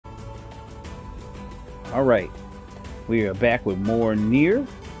All right, we are back with more NieR.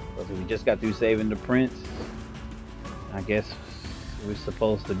 We just got through saving the prince. I guess we're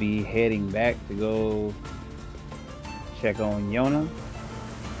supposed to be heading back to go check on Yona.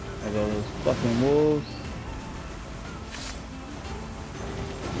 There go those fucking wolves.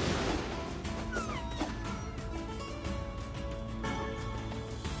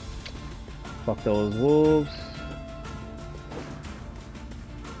 Fuck those wolves.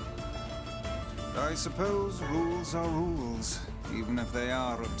 I suppose rules are rules, even if they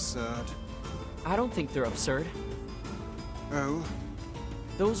are absurd. I don't think they're absurd. Oh?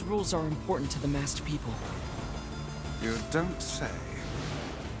 Those rules are important to the masked people. You don't say.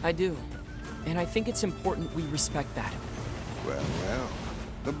 I do. And I think it's important we respect that. Well, well.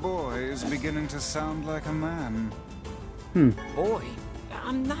 The boy is beginning to sound like a man. Boy?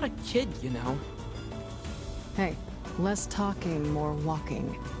 I'm not a kid, you know. Hey, less talking, more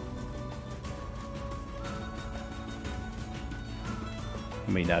walking.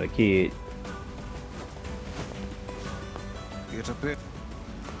 I mean, not a kid. It a bit.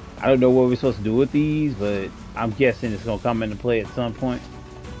 I don't know what we're supposed to do with these, but I'm guessing it's gonna come into play at some point.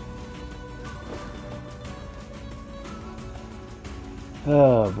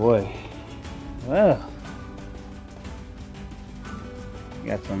 Oh boy. Well,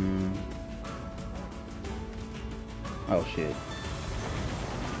 got some. Oh shit.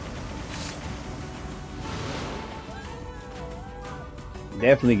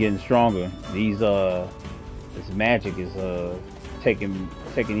 Definitely getting stronger. These this magic is taking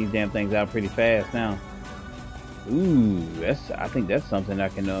these damn things out pretty fast now. Ooh, I think that's something I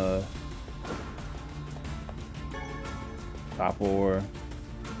can top ore.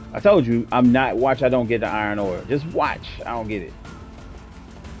 I told you I'm not watch. I don't get the iron ore. Just watch. I don't get it.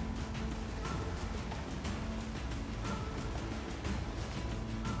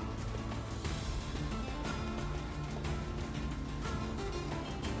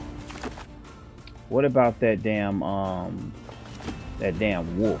 What about that damn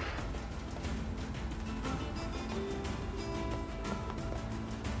wolf?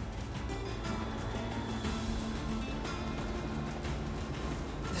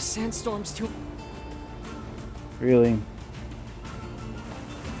 The sandstorm's too... Really?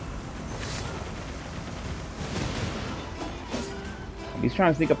 He's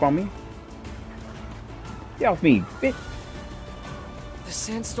trying to sneak up on me. Get off me, bitch. The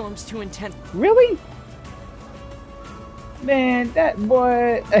sandstorm's too intense. Really? Man, that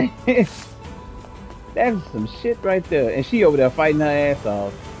boy, that's some shit right there. And she over there fighting her ass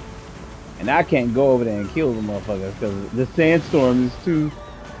off. And I can't go over there and kill the motherfucker because the sandstorm is too...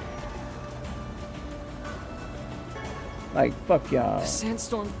 Like, fuck y'all. The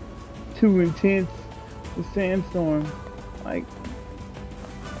sandstorm... Too intense. The sandstorm. Like...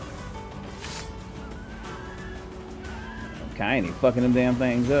 I ain't even fucking them damn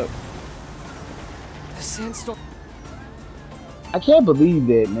things up. The sandstorm... I can't believe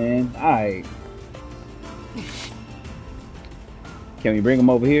that, man. Alright. Can we bring them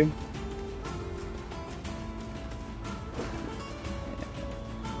over here?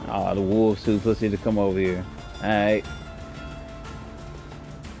 Oh, the wolves too pussy to come over here. Alright.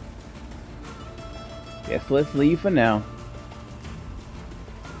 Guess let's leave for now.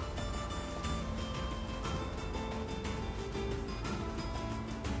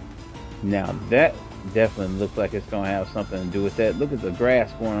 Now that definitely looks like it's gonna have something to do with that. Look at the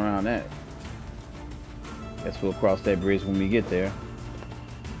grass going around that. Guess we'll cross that bridge when we get there.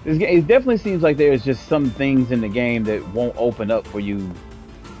 It definitely seems like there's just some things in the game that won't open up for you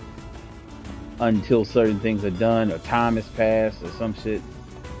until certain things are done or time has passed or some shit.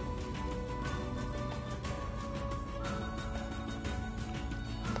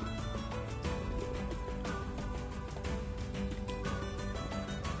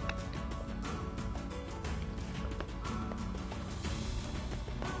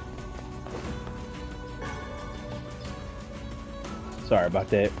 Sorry about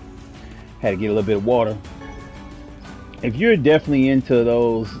that. Had to get a little bit of water. If you're definitely into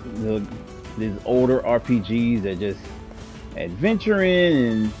these older RPGs that just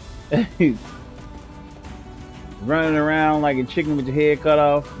adventuring and running around like a chicken with your head cut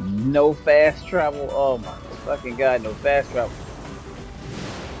off, no fast travel. Oh my fucking god, no fast travel.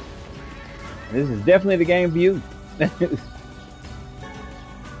 This is definitely the game for you.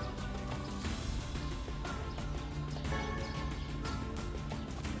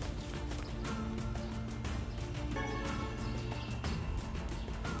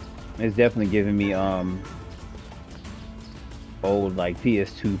 It's definitely giving me old like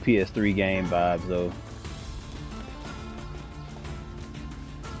PS2, PS3 game vibes though.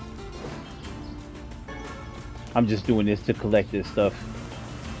 I'm just doing this to collect this stuff.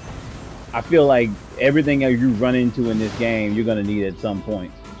 I feel like everything that you run into in this game, you're gonna need at some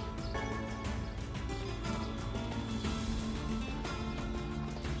point.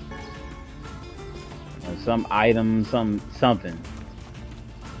 Some item, something.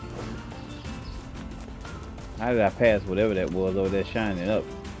 How did I pass whatever that was over there shining up?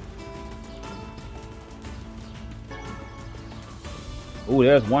 Ooh,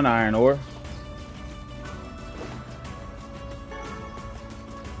 there's one iron ore.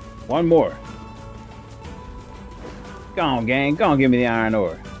 One more. Go on, gang. Go on, give me the iron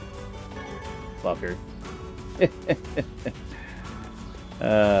ore. Fucker.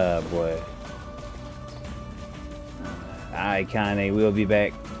 Boy. Alright, Kanye, we'll be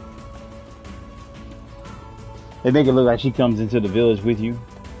back. They make it look like she comes into the village with you.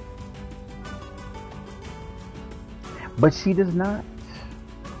 But she does not.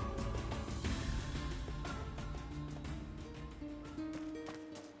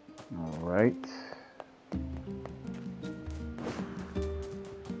 Alright.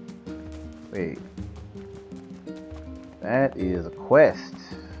 Wait. That is a quest.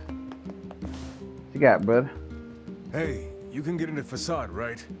 What you got, brother? Hey, you can get into Facade,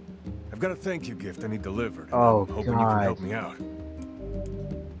 right? I've got a thank you gift I need delivered. Oh, I'm hoping you can help me out.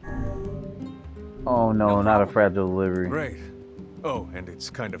 Oh no, not a fragile delivery. Great. Oh, and it's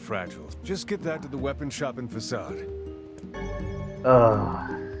kind of fragile. Just get that to the weapon shop in Facade. Yeah,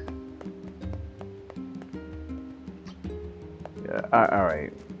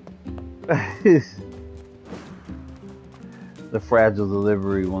 alright. The fragile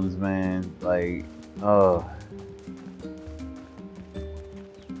delivery ones, man. Like,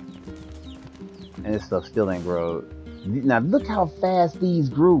 and this stuff still ain't grown. Now look how fast these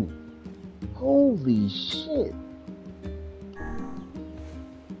grew. Holy shit.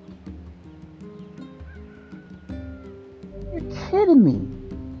 You're kidding me.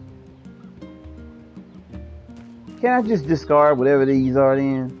 Can I just discard whatever these are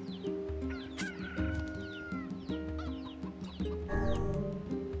then?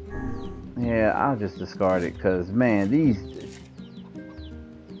 Yeah, I'll just discard it because, man, these...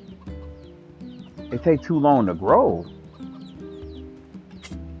 They take too long to grow.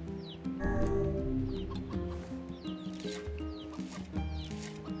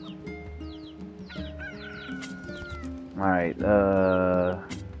 Alright,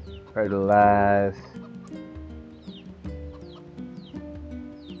 fertilize.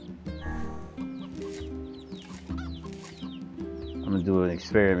 I'm gonna do an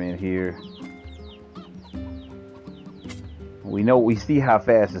experiment here. We see how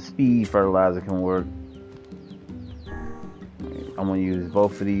fast the speed fertilizer can work. I'm gonna use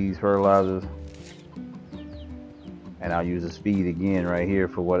both of these fertilizers, and I'll use the speed again right here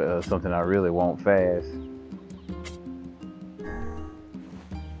for what something I really want fast.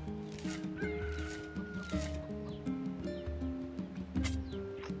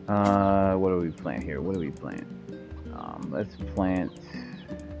 What do we plant here? What do we plant? Let's plant.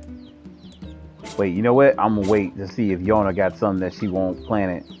 Wait, you know what? I'm gonna wait to see if Yona got something that she won't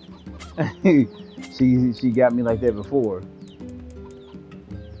plant it. she got me like that before.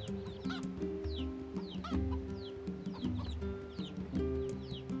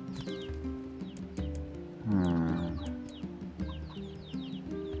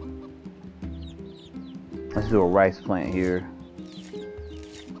 Let's do a rice plant here.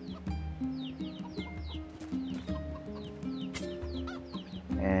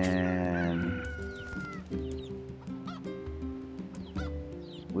 And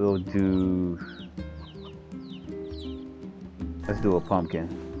we'll do, let's do a pumpkin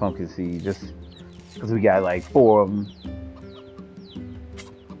seed, just because we got like 4 of them.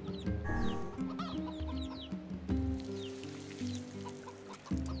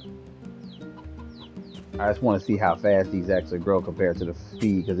 I just want to see how fast these actually grow compared to the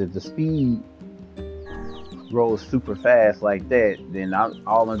speed, because if the speed grows super fast like that, then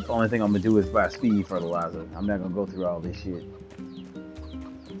the only thing I'm gonna do is buy speed fertilizer. I'm not gonna go through all this shit.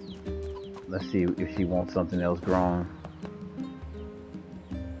 Let's see if she wants something else grown.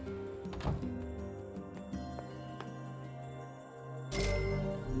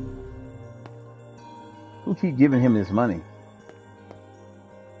 Who keep giving him this money?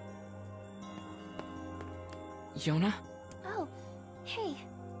 Yona? Oh, hey.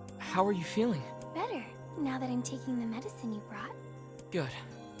 How are you feeling? Better, now that I'm taking the medicine you brought. Good.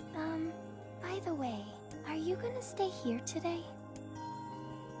 By the way, are you gonna stay here today?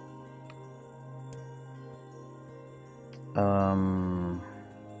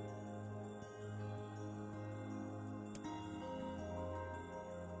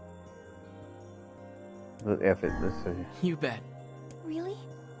 F it. Let's see. You bet. Really?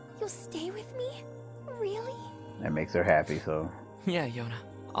 You'll stay with me? Really? That makes her happy, so. Yeah, Yona.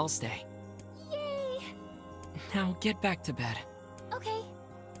 I'll stay. Yay! Now get back to bed. Okay.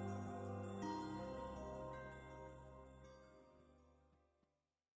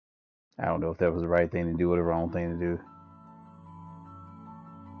 I don't know if that was the right thing to do or the wrong thing to do.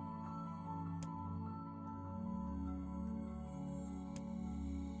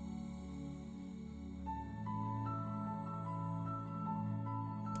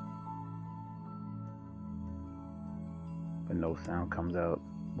 But no sound comes out.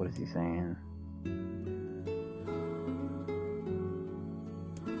 What is he saying?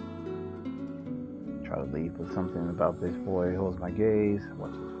 Try to leave, but something about this boy holds my gaze.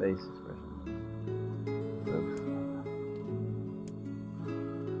 Watch his face expression. Looks.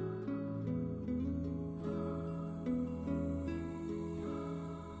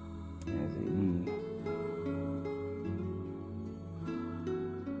 There's an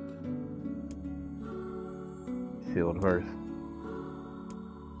E. Sealed verse.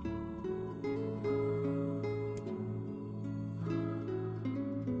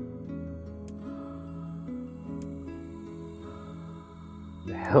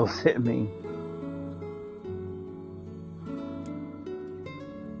 The hell's it mean?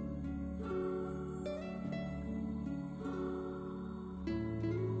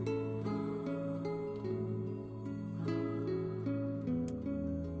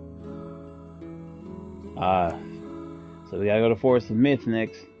 So we gotta go to Forest of Myths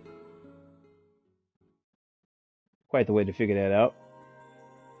next. Quite the way to figure that out.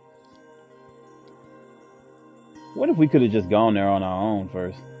 What if we could have just gone there on our own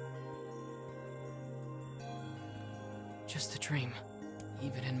first? Just a dream.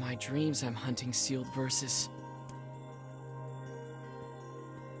 Even in my dreams, I'm hunting sealed verses.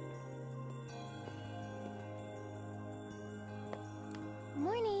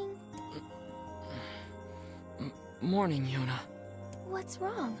 Morning. Morning, Yona. What's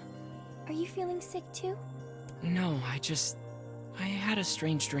wrong? Are you feeling sick too? No, I had a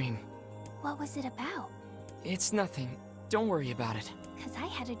strange dream. What was it about? It's nothing. Don't worry about it. 'Cause I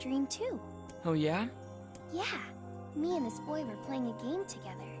had a dream too. Oh, yeah? Yeah. Me and this boy were playing a game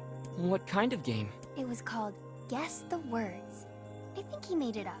together. What kind of game? It was called Guess the Words. I think he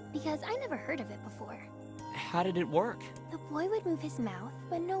made it up because I never heard of it before. How did it work? The boy would move his mouth,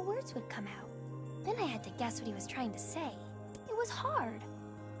 but no words would come out. Then I had to guess what he was trying to say. It was hard.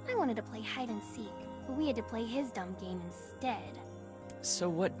 I wanted to play hide and seek, but we had to play his dumb game instead. So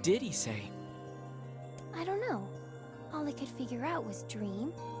what did he say? I don't know. All I could figure out was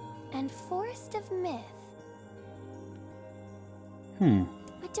dream and Forest of Myth.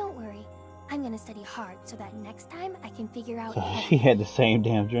 But don't worry. I'm gonna study hard so that next time I can figure out So he had the same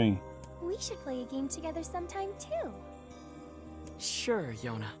damn dream. We should play a game together sometime too. Sure,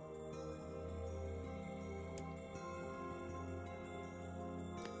 Yona.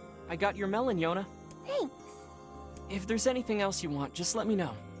 I got your melon, Yona. Thanks. If there's anything else you want, just let me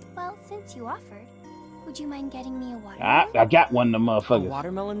know. Well, since you offered, would you mind getting me a I watermelon? got one of them A motherfuckers.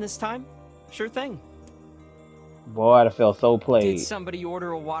 watermelon this time? Sure thing. Boy, I'd have felt so Did played. somebody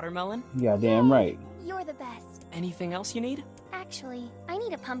order a watermelon? Yay! Goddamn right. You're the best. Anything else you need? Actually, I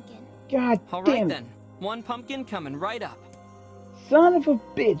need a pumpkin. God All damn right it. then. One pumpkin coming right up. Son of a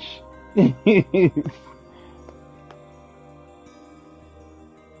bitch.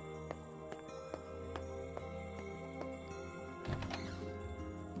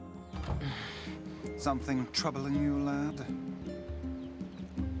 Something troubling you, lad?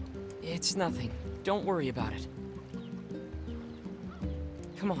 It's nothing. Don't worry about it.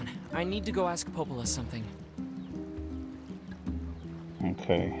 Come on, I need to go ask Popola something.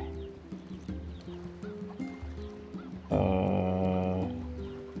 Okay.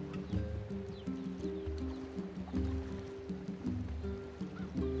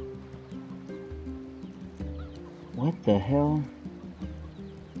 What the hell?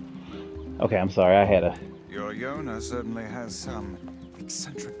 Okay, I'm sorry. I had a. Your Yona certainly has some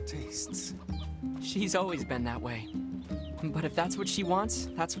eccentric tastes. She's always been that way. But if that's what she wants,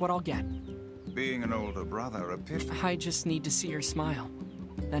 that's what I'll get. Being an older brother, a pity. I just need to see her smile.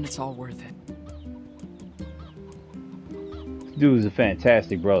 Then it's all worth it. Dude's a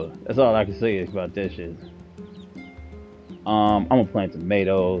fantastic brother. That's all I can say about that shit. I'm gonna plant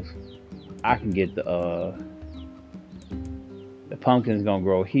tomatoes. I can get the pumpkin's gonna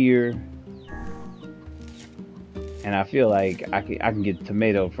grow here, and I feel like I can get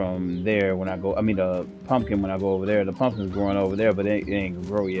tomato from there when I go. I mean the pumpkin when I go over there. The pumpkin's growing over there, but it ain't gonna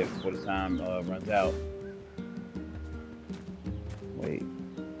grow yet before the time runs out. Wait.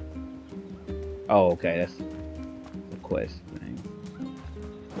 Oh, okay, that's the quest thing.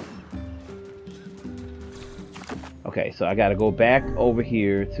 Okay, so I gotta go back over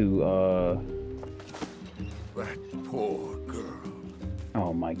here to That poor girl.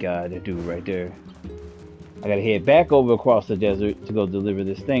 oh my god, that dude right there. I gotta head back over across the desert to go deliver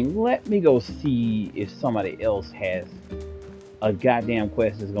this thing. Let me go see if somebody else has a goddamn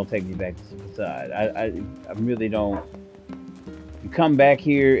quest that's gonna take me back to the side. I really don't. You come back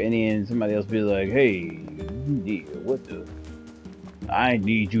here and then somebody else be like, hey, NieR, what the? I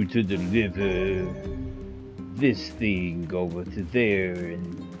need you to deliver this thing over to there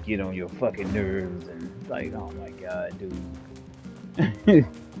and get on your fucking nerves. And it's like, oh my god, dude.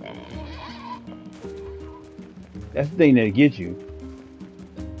 That's the thing that gets you.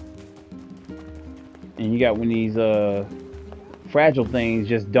 And you got when these fragile things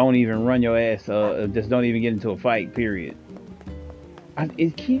just don't even run your ass, just don't even get into a fight, period.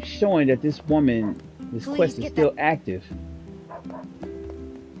 It keeps showing that this woman, this quest is still active.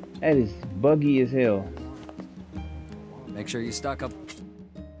 That is buggy as hell. Make sure you stock up.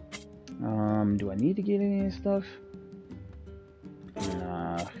 Do I need to get any of this stuff?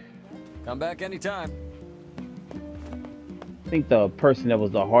 Nah. Come back anytime. I think the person that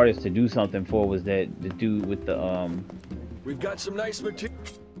was the hardest to do something for was that the dude with the We've got some nice material.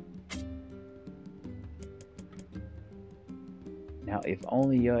 Now, if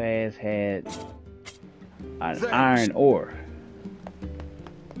only your ass had an iron ore.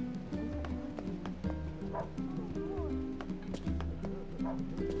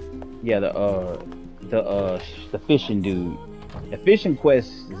 Yeah, the fishing dude. The fishing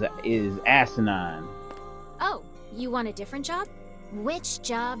quest is asinine. Oh, you want a different job? Which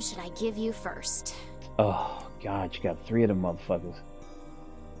job should I give you first? Oh god, you got 3 of them motherfuckers.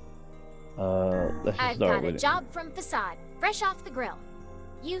 Let's just I've start got with a it. job from Facade, fresh off the grill.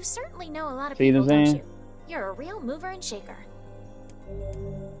 You certainly know a lot of See what people, I'm don't saying? you? You're a real mover and shaker.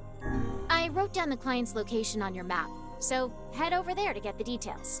 I wrote down the client's location on your map, so head over there to get the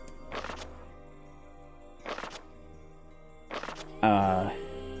details.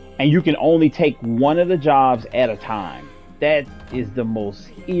 And you can only take one of the jobs at a time. That is the most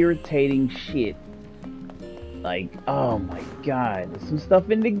irritating shit. Like, oh my god, there's some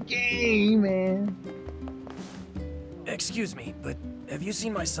stuff in the game, man. Excuse me, but have you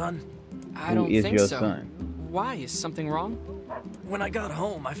seen my son? I don't Who is think your so. son? Why? Is something wrong? When I got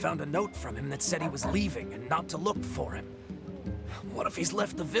home, I found a note from him that said he was leaving and not to look for him. What if he's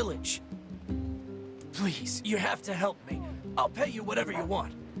left the village? Please, you have to help me. I'll pay you whatever you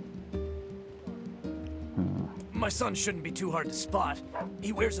want. My son shouldn't be too hard to spot.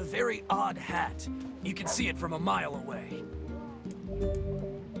 He wears a very odd hat. You can see it from a mile away.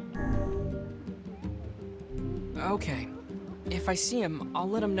 Okay. If I see him, I'll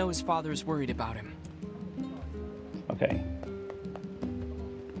let him know his father's worried about him. Okay.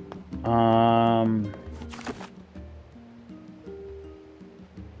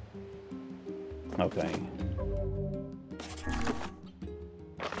 Okay.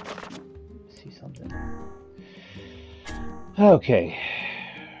 See something. Okay.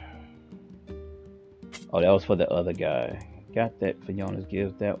 Oh, that was for the other guy. Got that for Jonas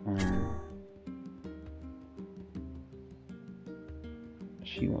gives that one.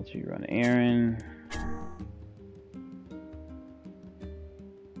 She wants you to run an errand.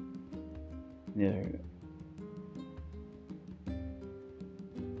 Yeah.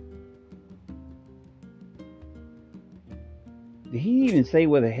 Did he even say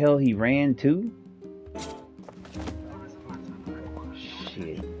where the hell he ran to?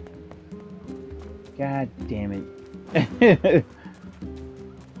 Shit. God damn it.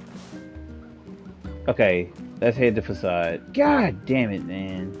 Okay, let's head to Facade. God damn it,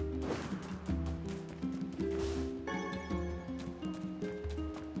 man.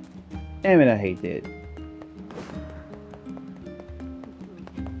 Damn it, I hate that.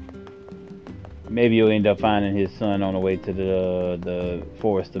 Maybe you'll end up finding his son on the way to the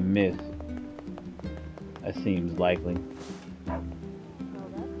Forest of Myth. That seems likely.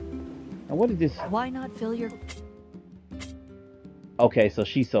 And what did this... Why not fill your... Okay, so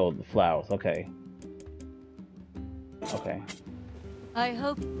she sold the flowers. Okay. Okay. I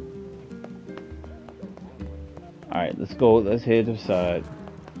hope... Alright, let's go. Let's head to the side.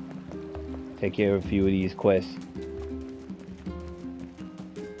 Take care of a few of these quests.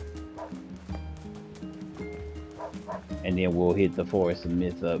 And then we'll hit the Forest of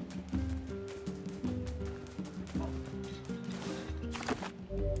Myth up.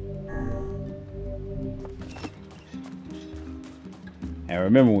 And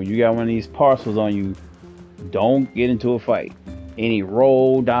remember, when you got one of these parcels on you, don't get into a fight. Any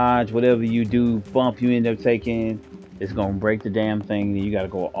roll, dodge, whatever you do, bump you end up taking, it's gonna break the damn thing. Then you gotta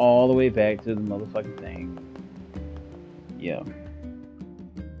go all the way back to the motherfucking thing. Yeah.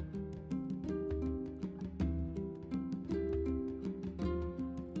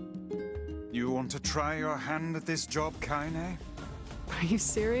 You want to try your hand at this job, Kaine? Are you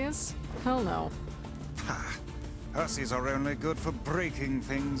serious? Hell no. Ha! Hussies are only good for breaking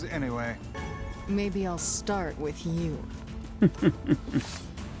things anyway. Maybe I'll start with you.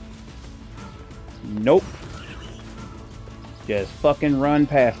 Nope. Just fucking run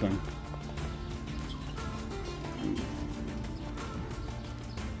past them.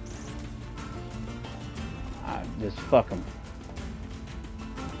 Just fuck them.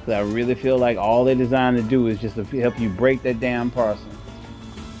 Cause I really feel like all they're designed to do is just to help you break that damn parcel.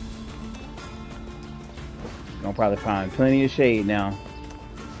 You're gonna probably find plenty of shade now.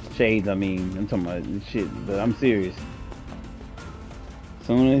 Shades, I mean, I'm talking about shit, but I'm serious. As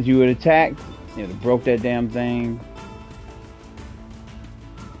soon as you would attack, it would have broke that damn thing.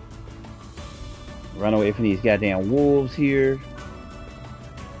 Run away from these goddamn wolves here.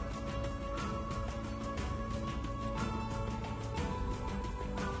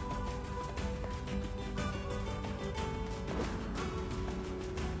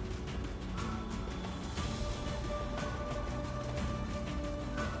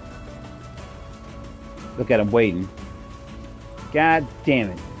 Look at him waiting. God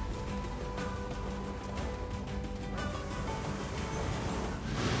damn it.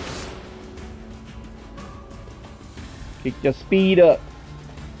 Kick your speed up.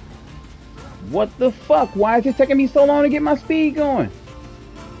 What the fuck? Why is it taking me so long to get my speed going?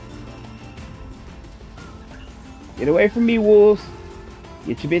 Get away from me, wolves.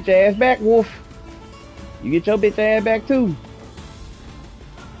 Get your bitch ass back, wolf. You get your bitch ass back too.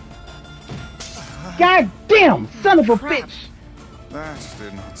 God damn, son of a bitch! That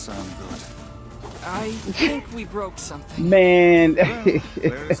did not sound good. I think we broke something. Man. Well,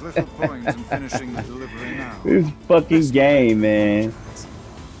 there is little point in finishing the delivery now. This fucking game, man.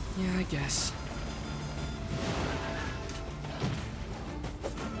 Yeah, I guess.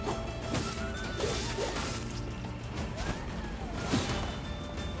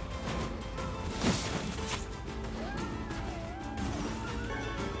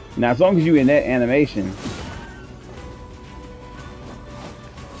 Now, as long as you in that animation.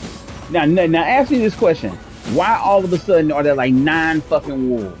 Now, ask me this question. Why all of a sudden are there like 9 fucking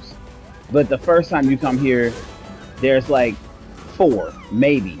wolves? But the first time you come here, there's like 4,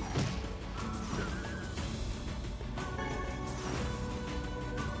 maybe.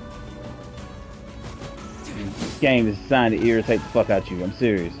 This game is designed to irritate the fuck out you. I'm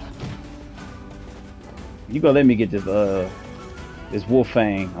serious. You gonna let me get this, this wolf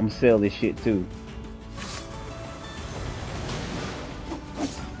fang. I'm gonna sell this shit too.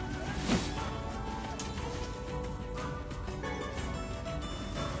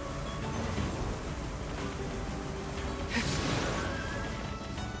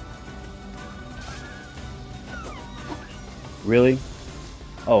 Really?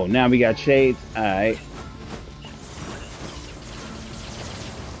 Oh, now we got shades. All right.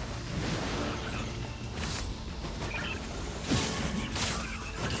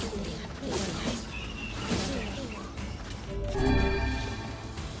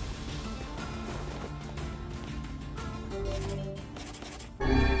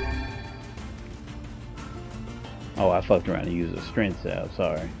 Oh, I fucked around and used a strength salve.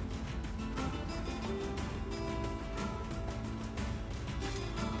 Sorry.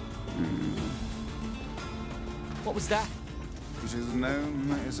 What was that? It is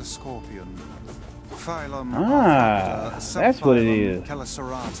known as a scorpion. Phylum that's what it is.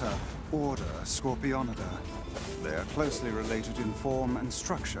 Calacerata, order Scorpionidae. They are closely related in form and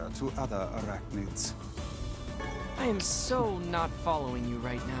structure to other arachnids. I am so not following you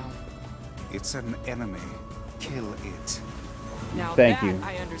right now. It's an enemy. Kill it. Now Thank that you.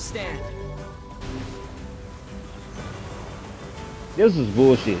 I understand. This is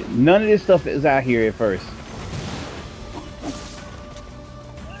bullshit. None of this stuff is out here at first.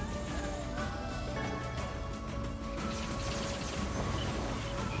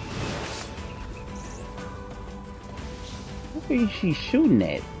 What is she shooting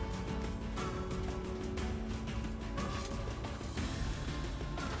at?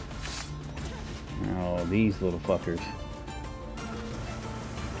 Oh, these little fuckers.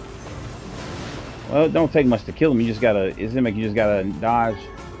 Well, it don't take much to kill them. You just gotta, it seems like you just gotta dodge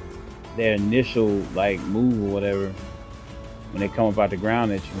their initial, like, move or whatever when they come up out the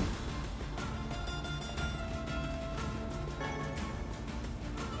ground at you.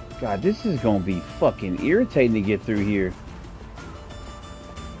 God, this is gonna be fucking irritating to get through here.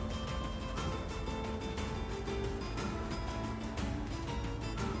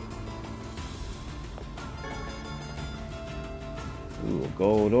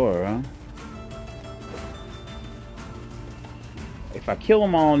 gold ore, huh? If I kill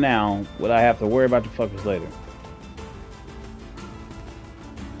them all now, would I have to worry about the fuckers later?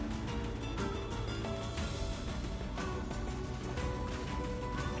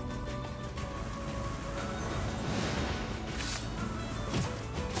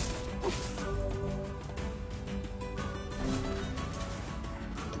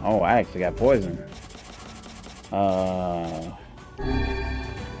 Oh, I actually got poison.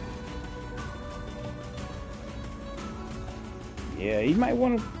 Yeah, you might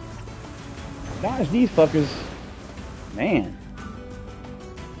want to dodge these fuckers. Man.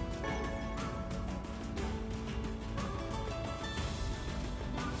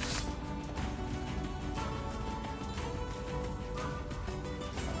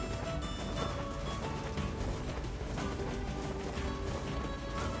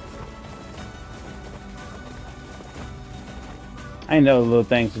 I didn't know the little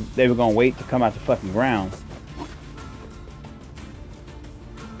things, they were gonna wait to come out the fucking ground.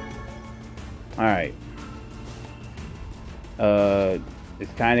 Alright.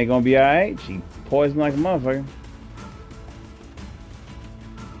 It's kinda gonna be alright. She poisoned like a motherfucker.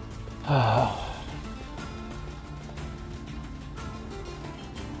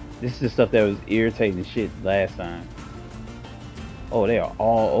 This is the stuff that was irritating shit last time. Oh, they are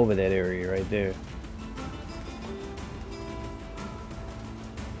all over that area right there.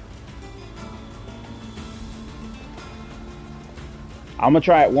 I'm gonna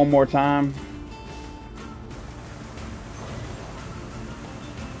try it one more time.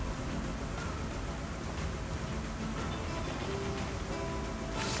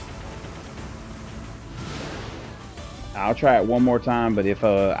 I'll try it one more time, but if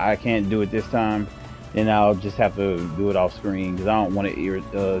I can't do it this time, then I'll just have to do it off screen because I don't want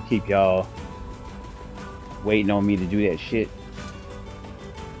to keep y'all waiting on me to do that shit.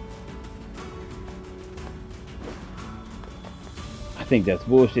 I think that's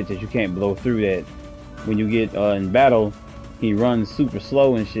bullshit that you can't blow through that. When you get in battle, he runs super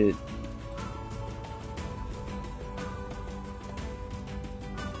slow and shit.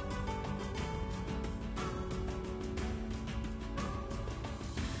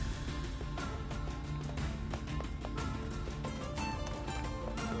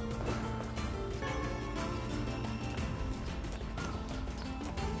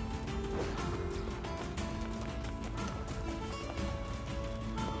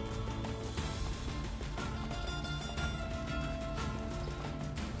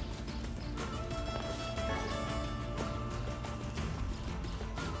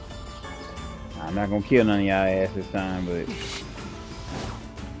 I'm not gonna kill none of y'all ass this time, but did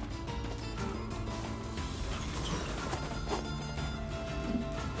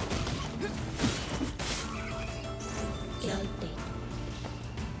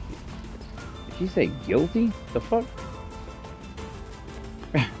she say guilty? The fuck?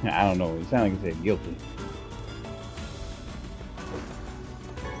 I don't know. It sounded like it said guilty.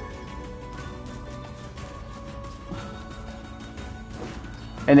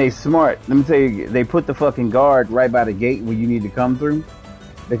 And they smart. Let me tell you, they put the fucking guard right by the gate where you need to come through,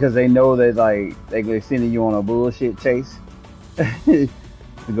 because they know that like they're sending you on a bullshit chase to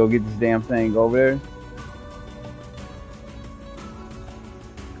go get this damn thing over there.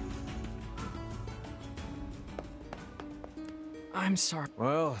 I'm sorry.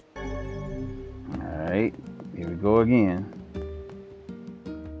 Well, all right, here we go again.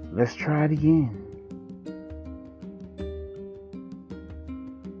 Let's try it again.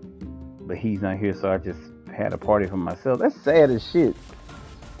 But he's not here, so I just had a party for myself. That's sad as shit.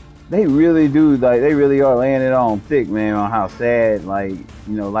 They really do, like, they really are laying it on thick, man, on how sad, like,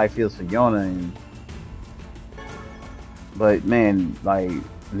 you know, life feels for Yona. And but man, like,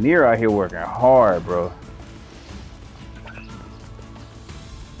 NieR out here working hard, bro.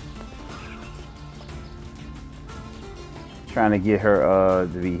 Trying to get her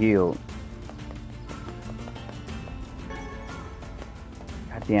to be healed.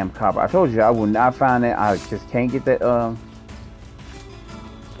 Damn copper. I told you I will not find that. I just can't get that.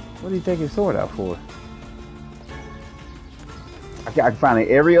 What do you take his sword out for? I can find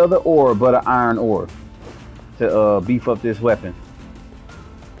every other ore but an iron ore to beef up this weapon.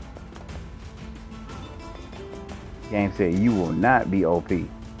 Game said you will not be OP.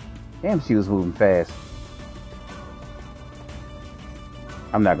 Damn, she was moving fast.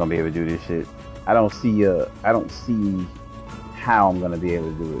 I'm not gonna be able to do this shit. I don't see how I'm gonna be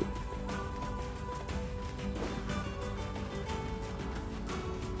able to do it.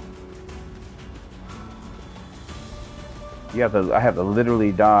 I have to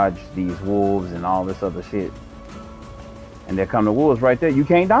literally dodge these wolves and all this other shit. And there come the wolves right there. You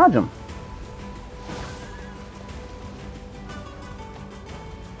can't dodge them.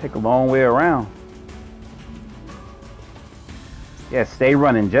 Take a long way around. Yeah, stay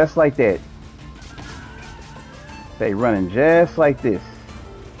running just like that. Stay running just like this.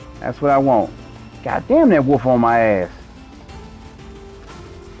 That's what I want. God damn, that wolf on my ass.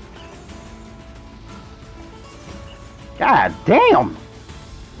 God damn.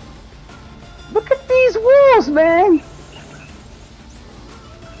 Look at these wolves, man.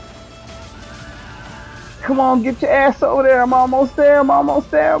 Come on, get your ass over there. I'm almost there. I'm almost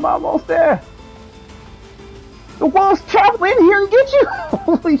there. I'm almost there. The wolves travel in here and get you.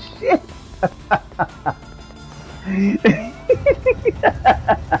 Holy shit.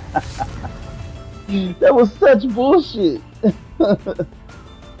 That was such bullshit.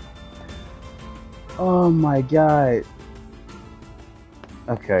 Oh my god.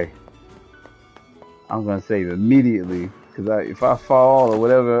 Okay. I'm gonna save immediately. Because if I fall or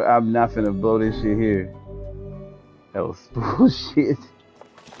whatever, I'm not finna blow this shit here. That was bullshit.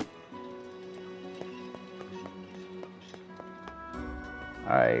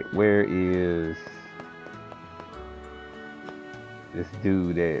 Alright, where is this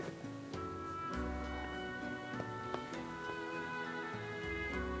dude at?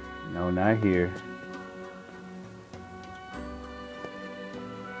 No, not here.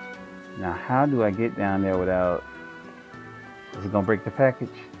 Now, how do I get down there without... Is it gonna break the package?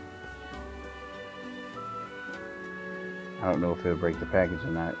 I don't know if it'll break the package or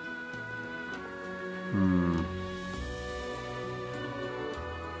not.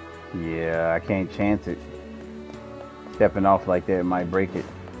 Yeah, I can't chance it. Stepping off like that might break it.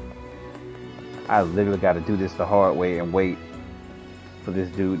 I literally got to do this the hard way and wait for this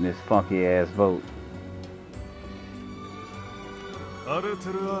dude in this funky ass boat.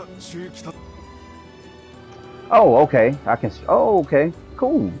 Oh, okay. I can. Oh, okay.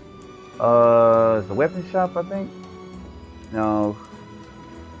 Cool. It's the weapon shop, I think. No.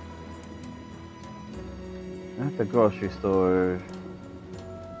 Not the grocery store.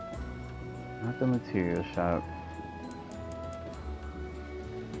 Not the material shop.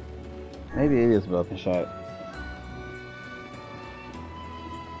 Maybe it is weapon shop.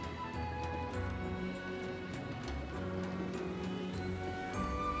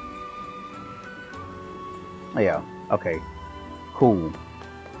 Yeah, okay. Cool.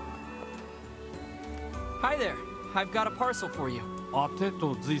 Hi there. I've got a parcel for you.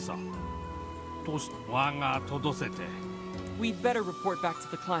 We'd better report back to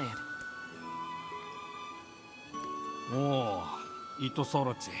the client.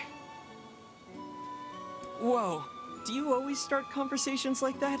 Whoa, do you always start conversations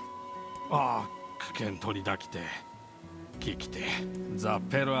like that? Oh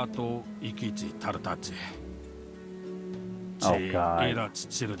God.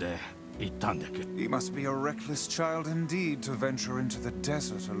 He must be a reckless child indeed to venture into the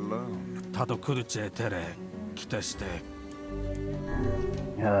desert alone.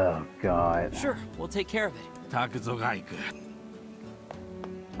 Oh God. Sure, we'll take care of it.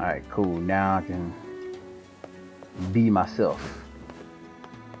 Alright, cool. Now I can be myself.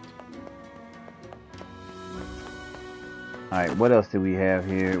 Alright, what else do we have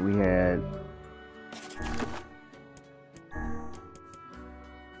here? We had...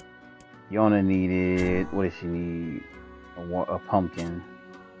 Yona needed... What does she need? A pumpkin.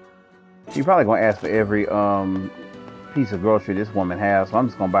 She's probably gonna ask for every piece of grocery this woman has, so I'm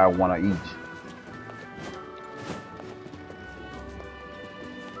just gonna buy one of each.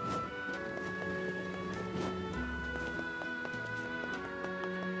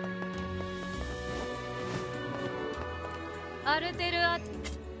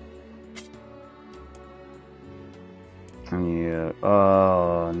 Yeah,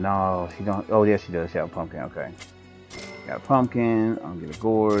 no, she don't. Oh, yes, she does. She have a pumpkin. Okay. Got a pumpkin. I'm gonna get a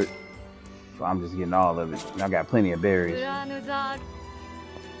gourd. So I'm just getting all of it. And I got plenty of berries.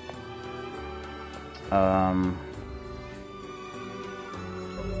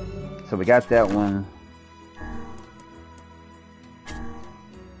 So we got that one.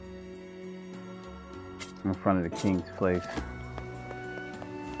 In front of the king's place.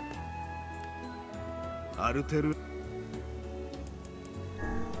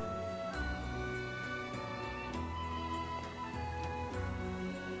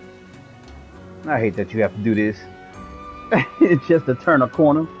 I hate that you have to do this. It's just to turn a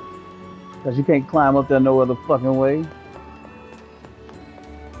corner. Because you can't climb up there no other fucking way.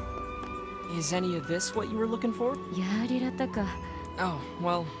 Is any of this what you were looking for? Oh,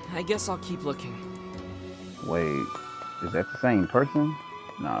 well, I guess I'll keep looking. Wait, is that the same person?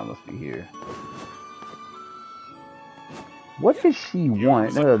 Nah, it must be here. What does she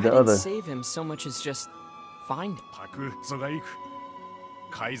want? I The didn't other. save him so much as just find him.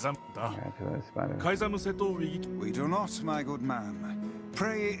 We do not, my good man.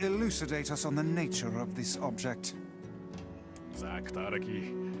 Pray elucidate us on the nature of this object.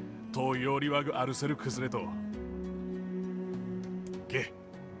 It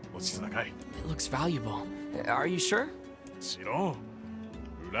looks valuable. Are you sure?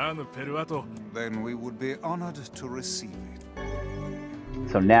 Then we would be honored to receive it.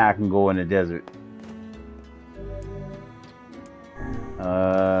 So now I can go in the desert.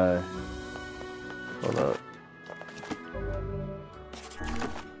 Hold up.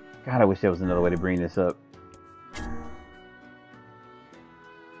 God, I wish there was another way to bring this up.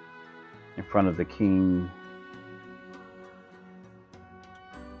 In front of the king.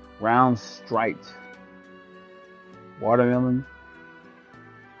 Round striped watermelon.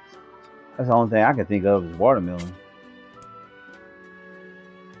 That's the only thing I can think of is watermelon.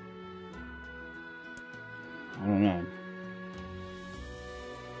 I don't know.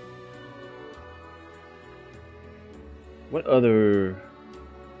 What other?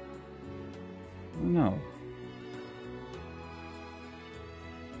 I don't know.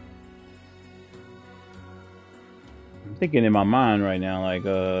 I'm thinking in my mind right now, like,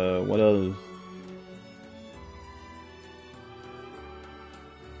 what others?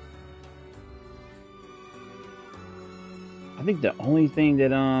 I think the only thing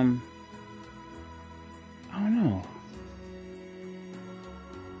that, I don't know.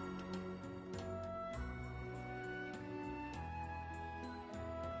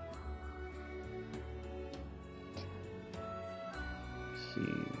 Let's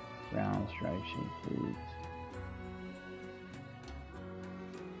see, brown striped foods.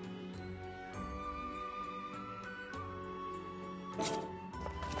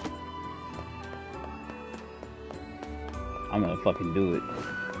 I'm gonna fucking do it.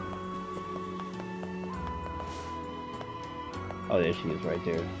 Oh, there she is right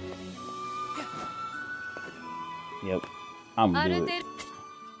there. Yep. I'm gonna do it.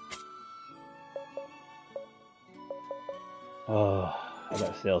 Oh, I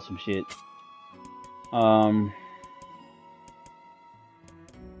gotta sell some shit.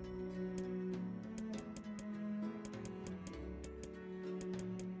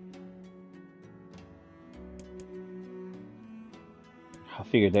 I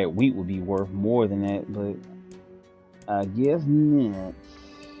figured that wheat would be worth more than that, but I guess not.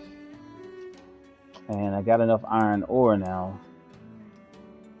 And I got enough iron ore now.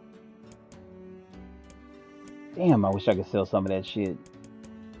 Damn, I wish I could sell some of that shit.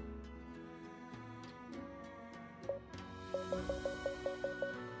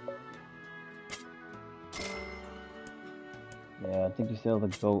 Yeah, I think you sell the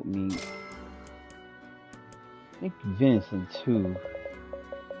goat meat. I think venison too.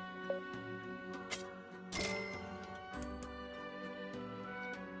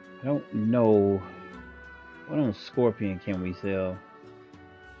 I don't know. What on scorpion can we sell?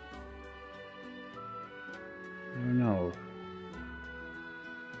 I don't know.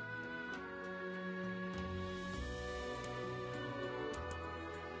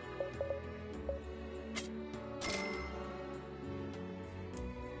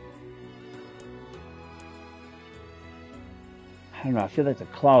 I don't know. I feel like the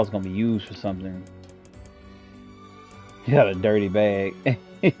claw is gonna be used for something. You got a dirty bag.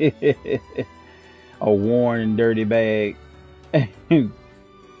 A worn and dirty bag. Yeah,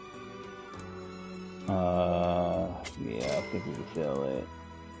 I think we can sell that.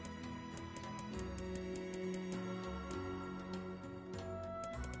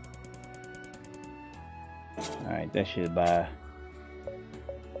 Alright, that should buy.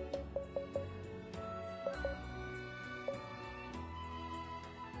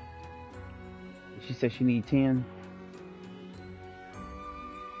 She said she need 10.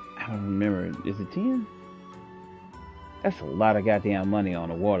 I don't remember. Is it 10? That's a lot of goddamn money on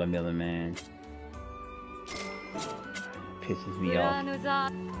a watermelon, man. Pisses me off.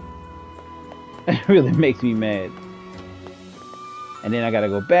 It really makes me mad. And then I gotta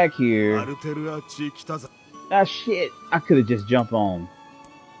go back here. Ah, shit. I could have just jumped on.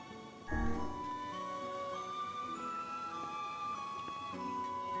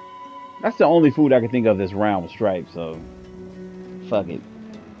 That's the only food I can think of that's round with stripes, so fuck it.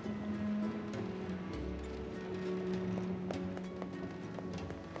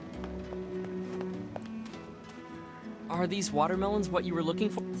 Are these watermelons what you were looking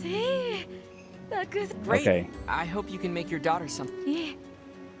for? Great. Okay. I hope you can make your daughter something.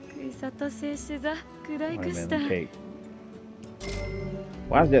 Watermelon cake.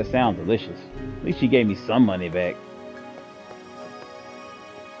 Why does that sound delicious? At least she gave me some money back.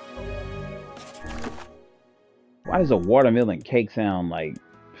 does a watermelon cake sound like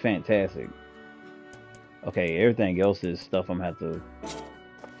fantastic? Okay, everything else is stuff I'm gonna have to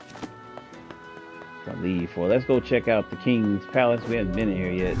leave for. Let's go check out the King's Palace. We haven't been in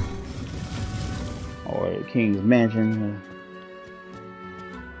here yet. Or the King's Mansion.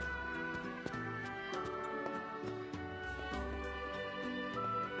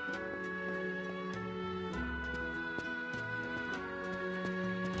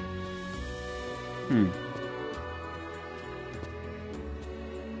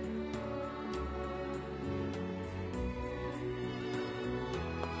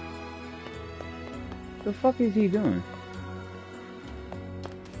 The fuck is he doing?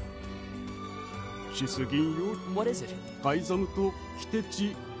 What is it?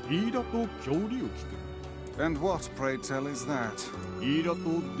 And what, pray tell, is that?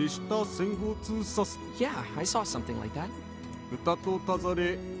 Yeah, I saw something like that.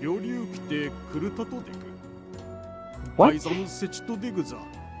 What?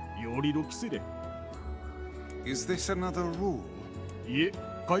 Is this another rule?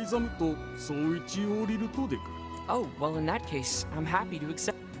 Oh, well, in that case, I'm happy to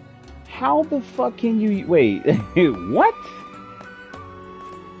accept. How the fuck can you wait? What?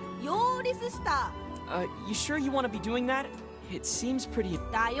 You sure you want to be doing that? It seems pretty.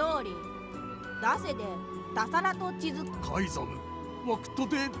 I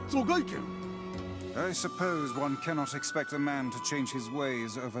suppose one cannot expect a man to change his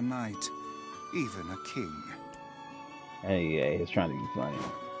ways overnight, even a king. Hey, yeah, he's trying to be funny.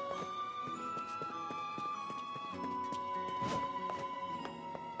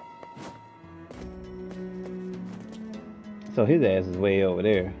 So his ass is way over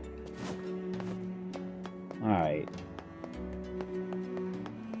there. Alright.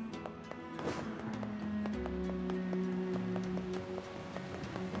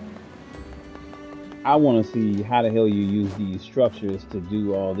 I want to see how the hell you use these structures to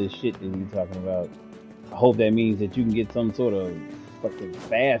do all this shit that he's talking about. I hope that means that you can get some sort of fucking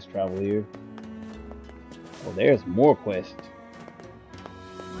fast travel here. Oh, there's more quests.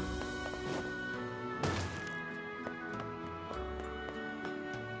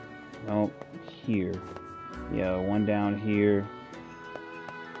 Oh, here. Yeah, one down here.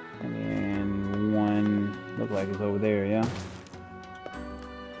 And then one, look like it's over there, yeah?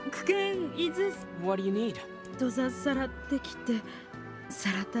 What do you need?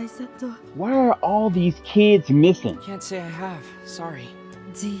 Why are all these kids missing? Can't say I have. Sorry.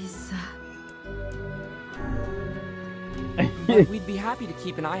 But we'd be happy to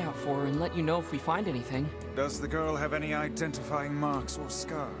keep an eye out for her and let you know if we find anything. Does the girl have any identifying marks or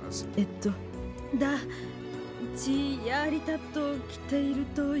scars?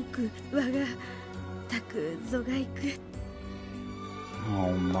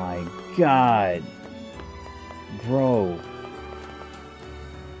 Oh my god. Bro.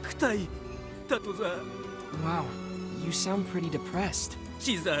 Wow, you sound pretty depressed.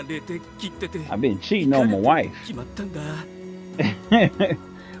 I've been cheating on my wife.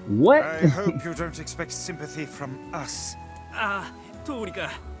 What? I hope you don't expect sympathy from us.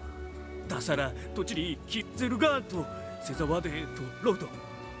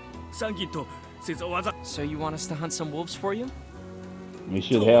 So you want us to hunt some wolves for you? We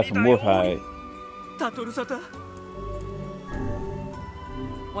should have some wolf hide.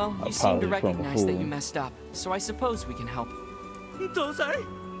 Well, you seem to recognize that you messed up, so I suppose we can help. I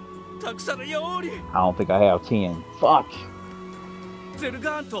don't think I have 10. Fuck.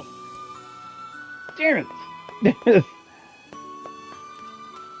 Damn it.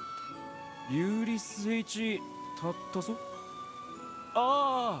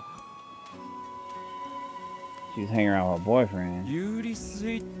 She's hanging around with her boyfriend.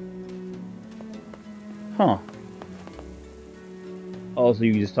 Huh. Oh, so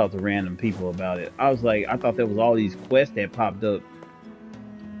you can just talk to random people about it. I was like, I thought there was all these quests that popped up.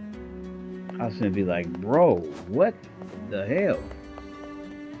 I was gonna be like, bro, what the hell?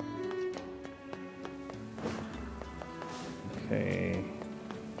 Okay.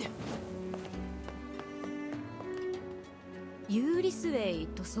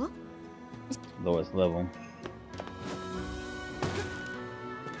 Lowest level.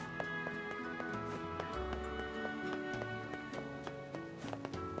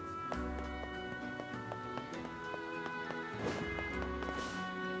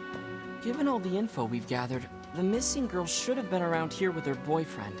 Given all the info we've gathered, the missing girl should have been around here with her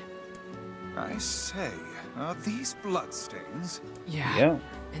boyfriend. I say, are these bloodstains? Yeah.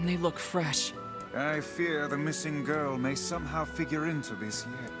 And they look fresh. I fear the missing girl may somehow figure into this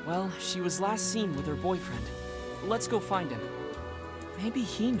yet. Well, she was last seen with her boyfriend. Let's go find him. Maybe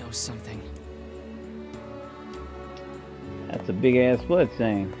he knows something. That's a big ass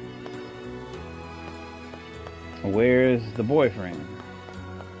bloodstain. Where's the boyfriend?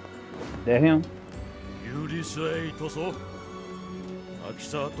 That him?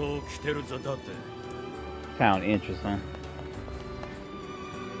 Found interesting.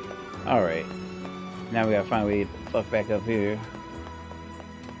 Alright. Now we gotta find a way to get the fuck back up here.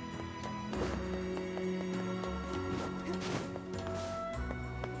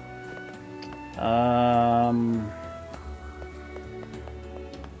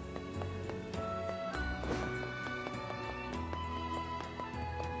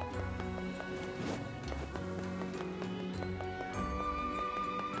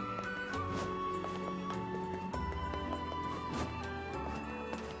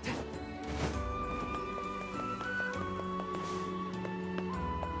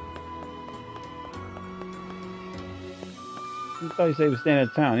 I thought you said he was standing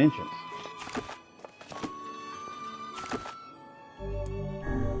at the town entrance.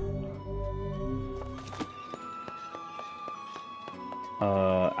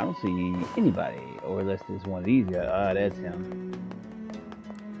 I don't see anybody, or unless there's one of these guys. Ah, that's him.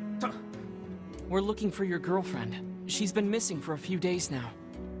 We're looking for your girlfriend. She's been missing for a few days now.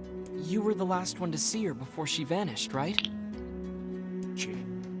 You were the last one to see her before she vanished, right?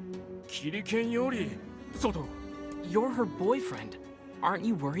 You're her boyfriend. Aren't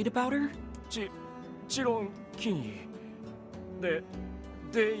you worried about her?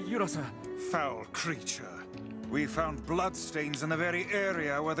 Foul creature. We found bloodstains in the very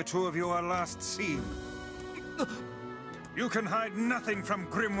area where the two of you are last seen. You can hide nothing from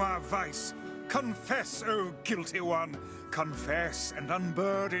Grimoire Vice. Confess, O guilty one. Confess and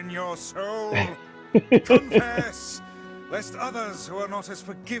unburden your soul. Confess, lest others who are not as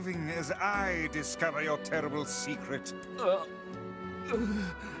forgiving as I discover your terrible secret. Oh,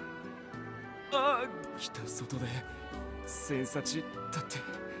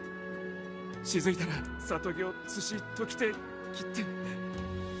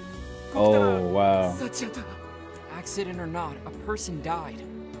 wow. Accident or not, a person died.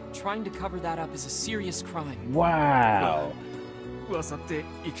 Trying to cover that up is a serious crime. Wow.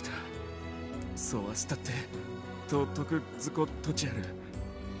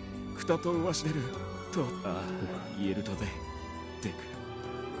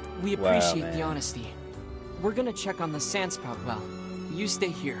 We appreciate the honesty. We're gonna check on the Sandspout well. You stay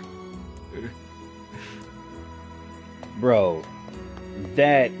here. Bro,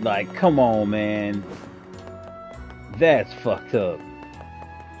 that, like, come on, man. That's fucked up.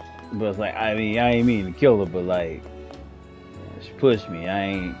 But it's like, I mean, I ain't mean to kill her, but like, she pushed me. I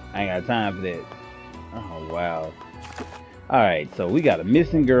ain't got time for that. Oh, wow. Alright, so we got a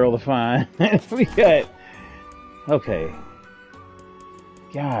missing girl to find. We got, okay.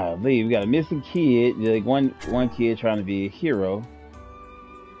 Golly, we got a missing kid. Like one kid trying to be a hero.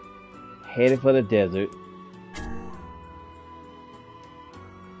 Headed for the desert.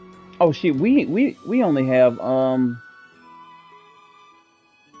 Oh shit, we only have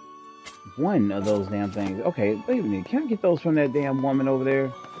one of those damn things. Okay, wait a minute. Can I get those from that damn woman over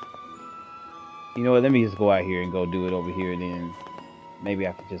there? You know what? Let me just go out here and go do it over here, and then maybe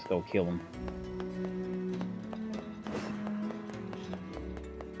I could just go kill him.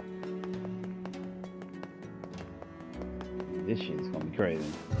 This shit is gonna be crazy.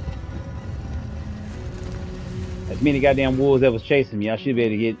 As many goddamn wolves that was chasing me, I should be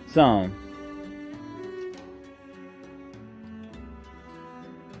able to get some.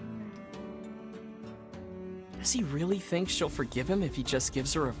 Does he really think she'll forgive him if he just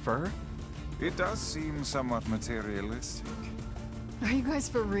gives her a fur? It does seem somewhat materialistic. Are you guys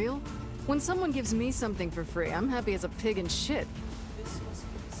for real? When someone gives me something for free, I'm happy as a pig in shit.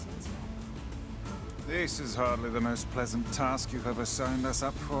 This is hardly the most pleasant task you've ever signed us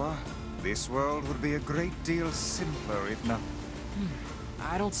up for. This world would be a great deal simpler if not...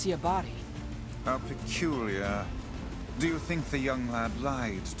 I don't see a body. How peculiar. Do you think the young lad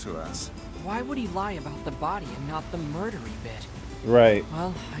lied to us? Why would he lie about the body and not the murdery bit? Right.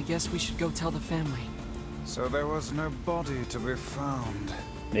 Well, I guess we should go tell the family. So there was no body to be found.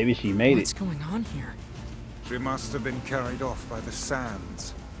 Maybe she made What's going on here? She must have been carried off by the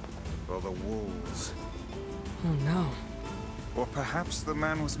sands. Or the wolves. Oh no. Or perhaps the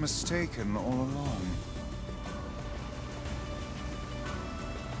man was mistaken all along.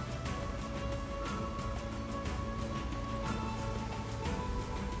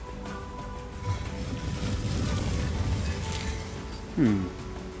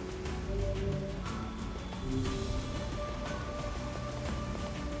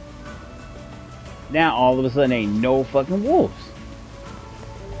 Now all of a sudden ain't no fucking wolves.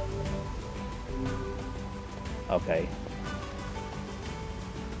 Okay.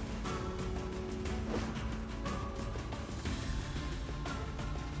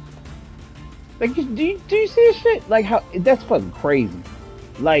 Like, do you see this shit? Like, how that's fucking crazy.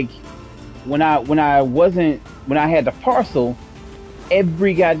 Like, when I had the parcel,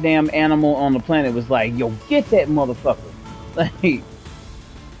 every goddamn animal on the planet was like, "Yo, get that motherfucker!" Like,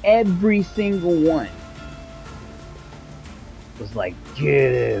 every single one was like,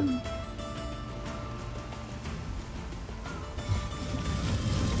 "Get him!"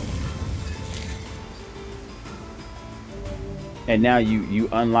 And now you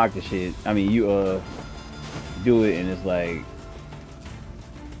unlock the shit. I mean, you do it, and it's like,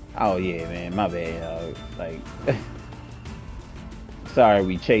 oh yeah, man, my bad. Like, sorry,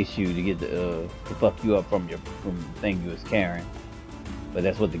 we chased you to get to fuck you up from the thing you was carrying, but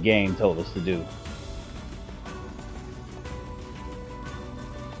that's what the game told us to do.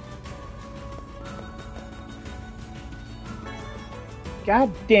 God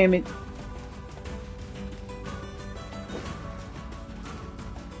damn it.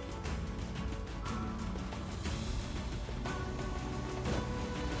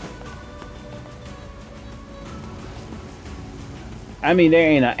 I mean, there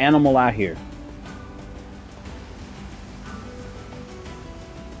ain't an animal out here.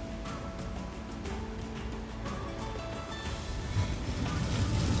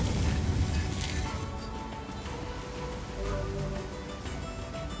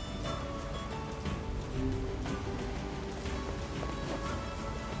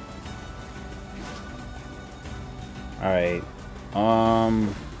 All right.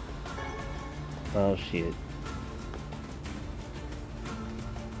 Oh shit.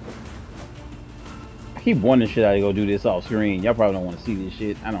 I keep wondering, should I go do this off screen? Y'all probably don't want to see this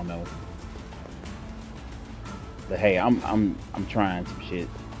shit. I don't know. But hey, I'm trying some shit.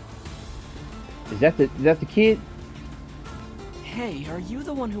 Is that the kid? Hey, are you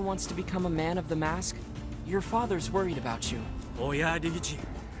the one who wants to become a man of the mask? Your father's worried about you. The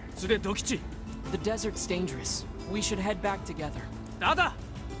desert's dangerous. We should head back together. Oh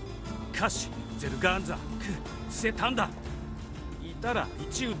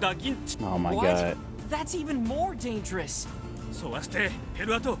my god. That's even more dangerous. This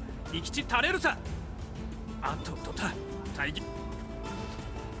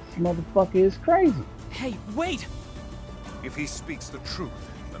motherfucker is crazy. Hey, wait! If he speaks the truth,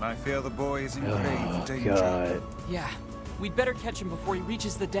 then I fear the boy is in grave danger. God. Yeah, we'd better catch him before he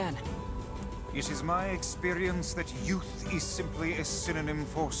reaches the den. It is my experience that youth is simply a synonym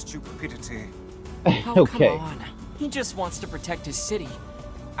for stupidity. Oh, Okay. come on. He just wants to protect his city.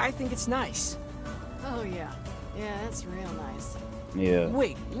 I think it's nice. Oh, yeah. Yeah, that's real nice. Yeah.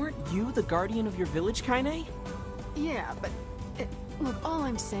 Wait, weren't you the guardian of your village, Kaine? Yeah, but... look, all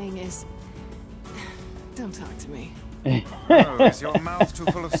I'm saying is... don't talk to me. Oh, is your mouth too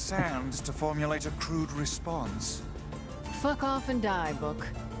full of sand to formulate a crude response? Fuck off and die, book.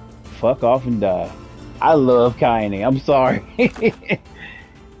 Fuck off and die. I love Kaine. I'm sorry.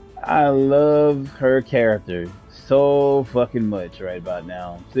 I love her character so fucking much right about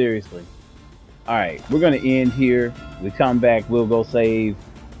now. Seriously. Alright, we're gonna end here. We come back, we'll go save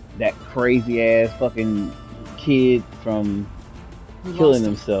that crazy ass fucking kid from killing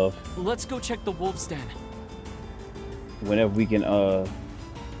himself. Let's go check the wolves' den. Whenever we can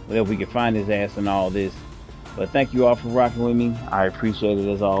find his ass and all this. But thank you all for rocking with me. I appreciate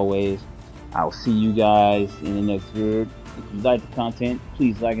it as always. I'll see you guys in the next vid. If you like the content,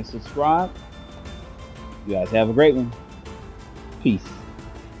 please like and subscribe. You guys have a great one. Peace.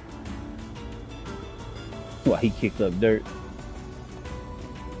 While he kicked up dirt.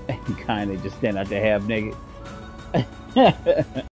 And kinda just stand out there half naked.